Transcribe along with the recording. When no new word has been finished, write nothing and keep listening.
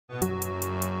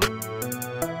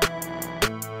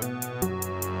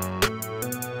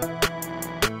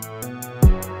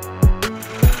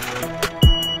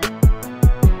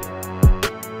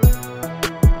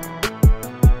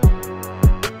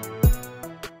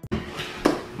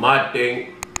my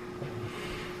thing.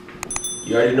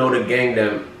 You already know the gang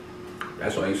them.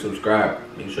 That's why you subscribe.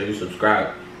 Make sure you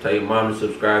subscribe. Tell your mom to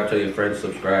subscribe. Tell your friends to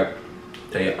subscribe.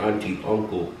 Tell your auntie,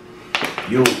 uncle,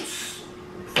 youths,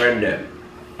 friend them.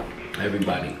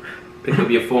 Everybody. Pick up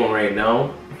your phone right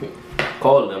now.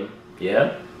 Call them.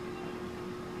 Yeah?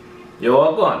 Yo,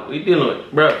 what gone? What you dealing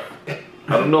with? Bruh.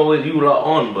 I don't know what you lot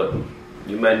on, but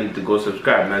you might need to go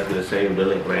subscribe. Man's gonna send you the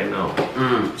link right now.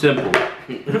 Simple.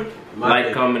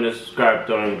 Like, comment, and subscribe,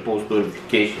 turn on your post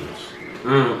notifications.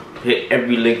 Hit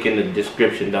every link in the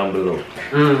description down below.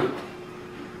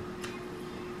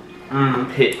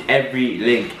 Hit every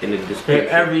link in the description. Hit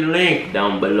every link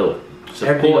down below.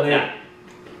 Support that.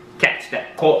 Catch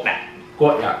that. Caught that.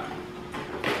 Caught that.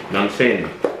 Know what I'm saying?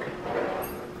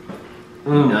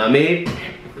 You know what I mean?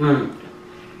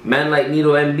 Man like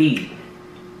Nito MB.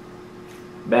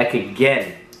 Back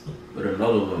again. With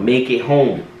another one. Make it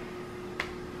home.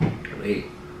 Wait.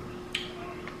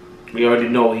 We already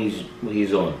know what he's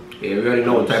on. Yeah, we already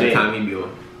know what type of time he be on.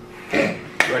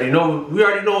 We already know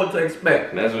what to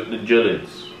expect. That's what the drill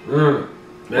is.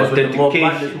 That's what the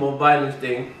more violence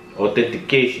thing.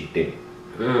 Authentication thing.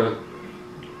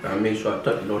 Gotta make sure I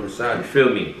touch it on the side. You feel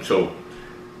me? So,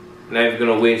 not even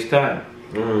gonna waste time.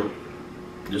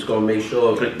 Just gonna make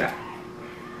sure click that.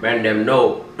 Man them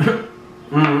know.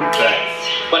 When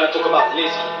I talk about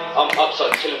Lizzy, I'm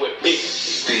upside chilling with big.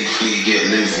 Stay free, get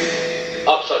Lizzy.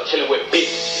 Upside chilling with big.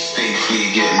 Stay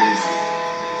free, get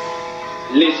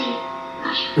Lizzy.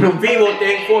 Vivo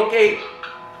thing, 4K.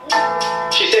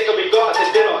 She said, can we go out to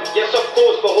dinner? Yes, of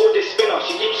course, but hold this spinner.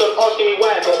 She keeps on asking me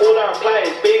why, but all I reply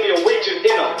is, baby, I'm way too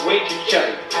dinner. Way too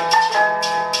chatty.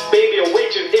 Baby, I'm way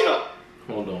too dinner.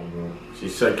 Hold on, bro. She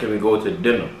said, can we go to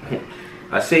dinner?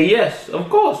 I say yes, of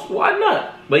course. Why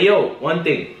not? But yo, one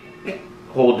thing.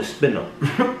 Hold the spinner.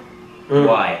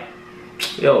 Why?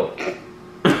 Yo,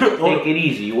 take it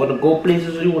easy. You want to go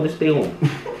places or you want to stay home?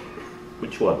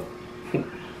 Which one?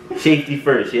 Safety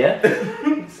first, yeah?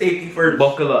 Safety first.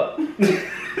 Buckle up. Lizzy.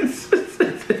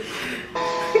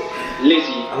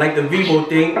 I like the Vivo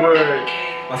thing. Word.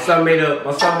 My son made a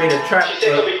trap. She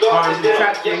said, can we go out to dinner?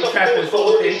 Trap Yes, of trap course, this but whole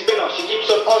hold thing. this spinner. She keeps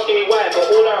on asking me why, but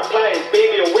all I reply is,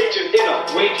 baby, I'm way too dinner.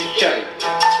 Way too chatty.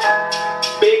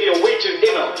 Baby, I'm way too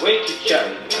dinner. Way too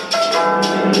chatty.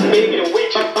 Baby, I'm way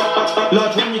too.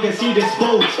 Large when you can see this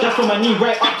bulge. That's from my knee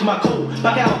right up to my coat.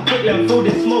 Back out quickly and throw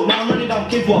this smoke. Now I'm running down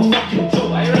kids, what a fucking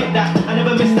joke. I hit that, I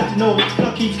never miss that, no.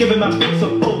 Clock keeps giving my bits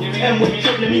of both. And with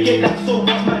trip, let me get that soul.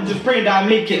 But man, just pray that I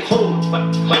make it home. When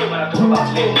I talk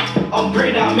about Lizzy, I'm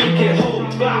praying that I make it home.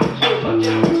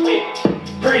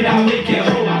 Pray that I make it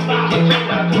home.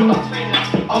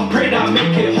 I'm praying that I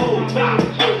make it home.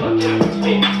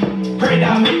 Pray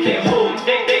that I make it home.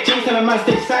 James and a man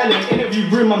stay silent. Interview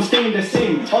room, I'm staying the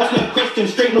same. Ask no question,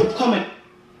 straight no comment.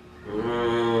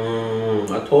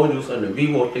 I told you son, the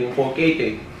Vivo thing, 4K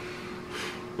thing.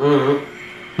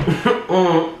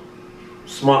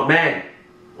 Smart man.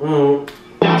 I'm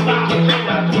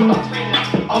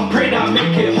praying that I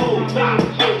make it home.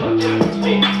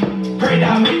 Pray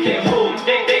that I make it home.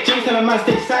 James and a man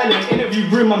stay silent. Interview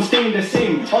room, I'm staying the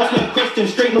same. Ask no question,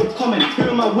 straight no comment. Who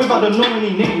am I with? I don't know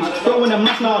any names. Don't win a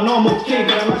match now, I know I'm okay.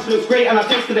 But the match looks great and I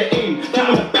tested the aim. Two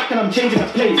in the back and I'm changing the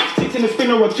place. 6 in the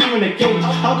spinner or 2 in the game.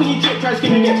 How can you trip, try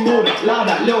screaming, get bored? Loud,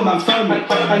 that little man found me.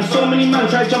 And so many men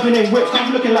try jumping in whips,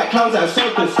 come looking like clowns at a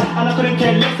circus. And I couldn't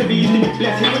care less to be used to be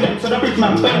blessed. Here with them, so the bridge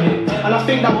man burn it. And I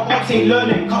think that my arts ain't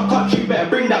learning. Cut, you better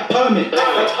bring that permit.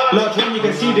 Large when you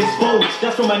can see this bulge.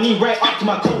 That's from my knee right up to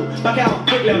my coat. Back out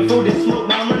quickly and throw this smoke.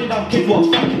 Now I'm running down kids, what a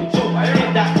fucking joke. I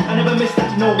hit that, I never miss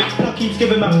that, no. Clock keeps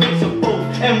giving my bits of both.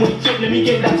 And with trip, let me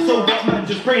get that soul. But man,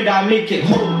 just pray that I make it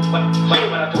home.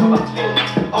 when I talk about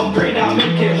Lizzy, I'm praying that I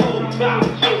make it home.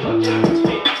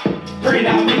 Pray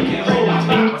that I make it home.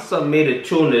 My son made a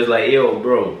tune that's like, yo,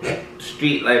 bro,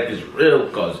 street life is real,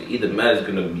 cause either man's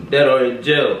gonna be dead or in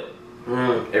jail.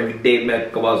 Every day man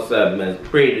come outside, man,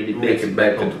 pray that he make it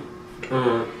back to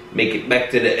make it back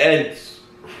to the ends.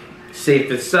 Safe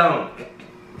and sound.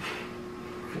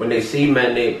 When they see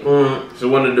man, they It's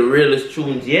one of the realest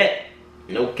tunes yet.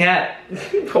 No cap.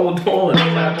 Hold on.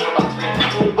 I'm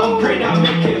praying that I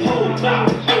make it home.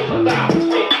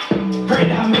 Pray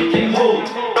that I make it home.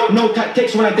 No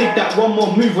tactics when I did that. One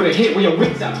more move with a hit with your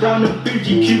wigs at. Brown and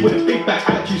bougie cute with a big back.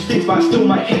 Attitude stinks, but I still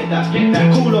might hit that.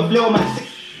 That cool off little man.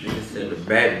 nigga said the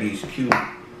bad beast cute.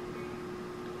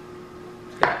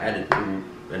 It's got attitude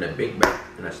and a big back,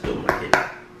 and I still might hit it.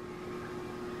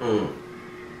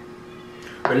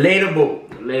 Relatable.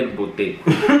 Relatable thing.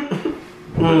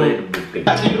 relatable thing.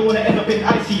 You don't wanna end up in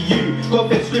ICU. Got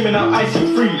been screaming out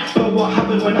IC3. But what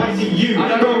happened when I see you?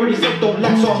 Bro already said don't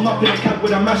lack, so I'm up in a cab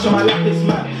with a mash on my lap. This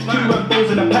man, 2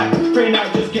 Rambo's in a pack. Praying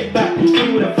out, just get back.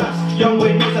 Clean with a fast. Young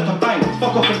boy knows how to bang.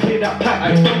 Fuck off and clear that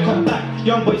pack. Don't come back.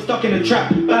 Young boy stuck in a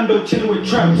trap. Bando chilling with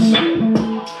tramps.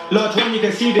 Large one, you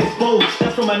can see this bulge.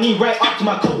 That's from my knee right up to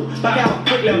my coat. Back out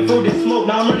quickly and throw this smoke.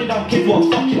 Now I'm running down kids, what a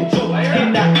fucking joke.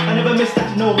 Hit that, I never missed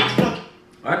that, no.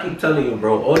 I keep telling you,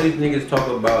 bro, all these niggas talk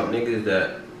about niggas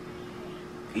that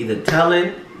either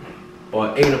telling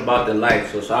or ain't about the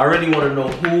life. So I really want to know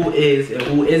who is and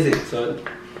who isn't, son.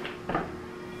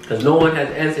 Because no one has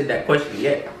answered that question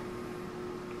yet.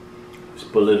 It's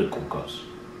political, cuz.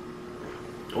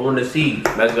 I want to see.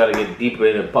 Man's gotta get deeper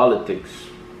into politics.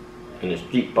 In the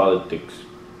street politics.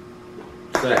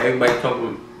 So everybody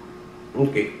talking.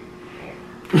 Okay.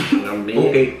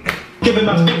 Okay. Giving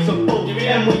my face a boat.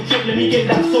 And we trip, let me get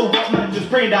that so what, man. Just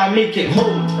pray that I make it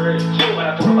home.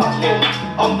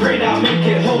 I'm praying that I make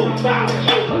it home.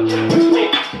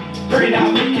 Pray that I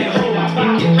make it home.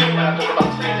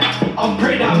 I'm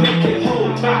praying that I make it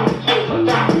home.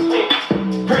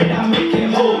 Pray that I make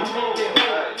it home.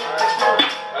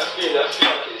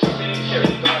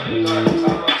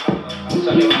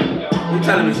 You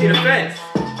telling me see the fence?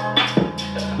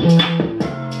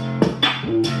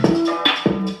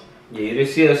 Yeah, you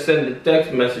didn't see us send the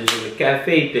text message in the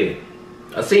cafe thing.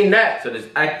 I seen that. So it's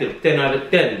active 10 out of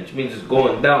 10, which means it's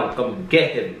going down. Come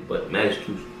get him. But man's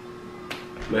too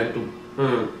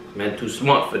man too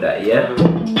smart for that, yeah?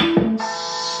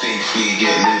 Stay free,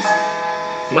 get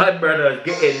Lizzy. My brother is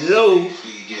getting low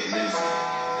Free, get Lizzy.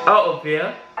 out of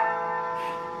here.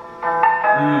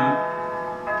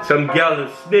 Some gal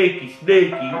is snaky.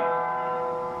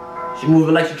 She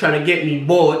moving like she trying to get me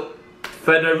bored.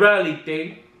 Federale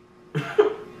thing.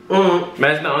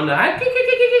 Man's not on the high.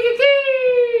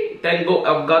 Tengo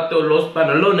abgato los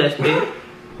pantalones thing.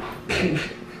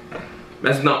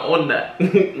 Man's not on that.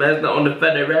 Man's not on the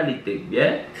federale thing,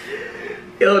 yeah?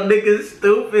 Yo, niggas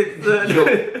stupid, son. Yo,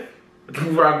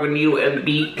 rock with Nito and the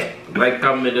beat. Like,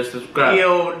 comment, and subscribe.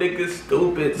 Yo, niggas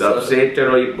stupid, That's what I'm son. saying.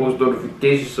 Turn on your post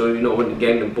notifications so you know when the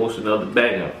gang them post another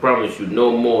bang. I promise you,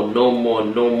 no more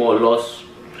loss,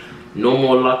 no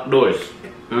more locked doors.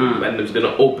 Man, them's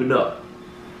gonna open up.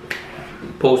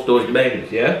 Post those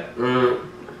bangers, yeah? You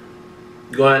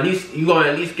gonna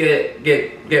at least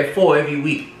get 4 every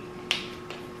week.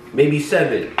 Maybe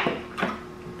 7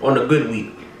 on a good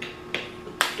week.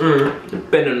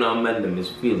 Depending on man them is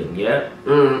feeling, yeah?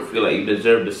 Feel like you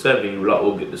deserve the 7, you lot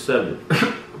will get the 7.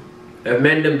 If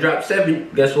men them drop 7,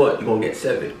 guess what? You're gonna get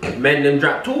 7. If men them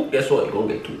drop 2, guess what? You're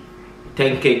gonna get 2.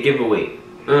 10K giveaway.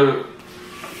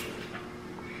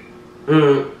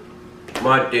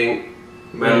 My thing.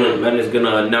 Man is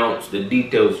gonna announce the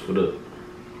details for the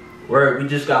Word, we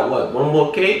just got what? 1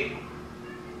 more cake?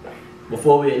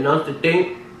 Before we announce the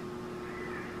thing.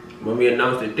 When we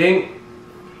announce the thing,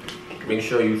 make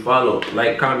sure you follow,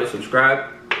 like, comment, subscribe.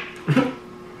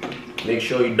 Make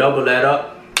sure you double that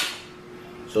up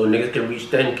so niggas can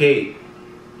reach 10K.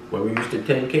 When we reach the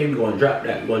 10K, we're gonna drop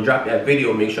that. We're gonna drop that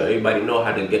video, make sure everybody know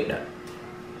how to get that.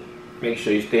 Make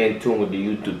sure you stay in tune with the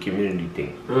YouTube community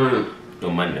thing. No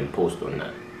man them post on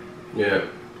that. Yeah.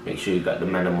 Make sure you got the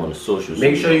man them on the socials.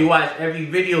 Make sure you watch every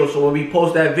video so when we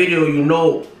post that video, you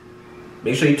know.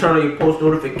 Make sure you turn on your post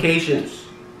notifications.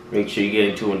 Make sure you get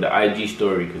into on the IG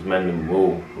story because man them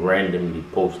will randomly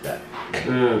post that.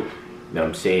 You know what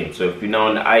I'm saying? So if you're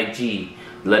not on the IG,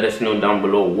 let us know down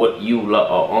below what you lot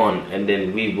are on and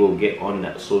then we will get on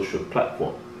that social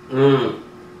platform.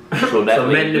 So that So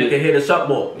way men them can hit us up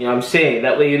more. you know what I'm saying?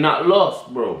 That way you're not lost,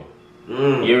 bro.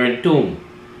 You're in tune.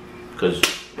 Cause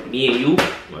me and you,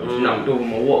 I just knocked over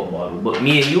my water bottle, but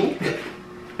me and you,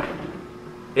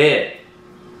 yeah.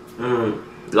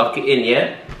 Lock it in,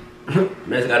 yeah?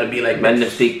 Man's gotta be like Man, them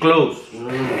stay close.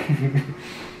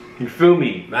 You feel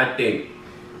me? my thing.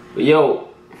 But yo,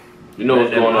 you know Man,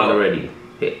 what's them going on out. already.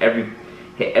 Hit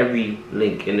every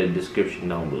link in the description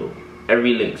down below.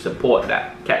 Every link, support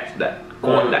that, catch that,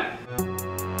 caught that.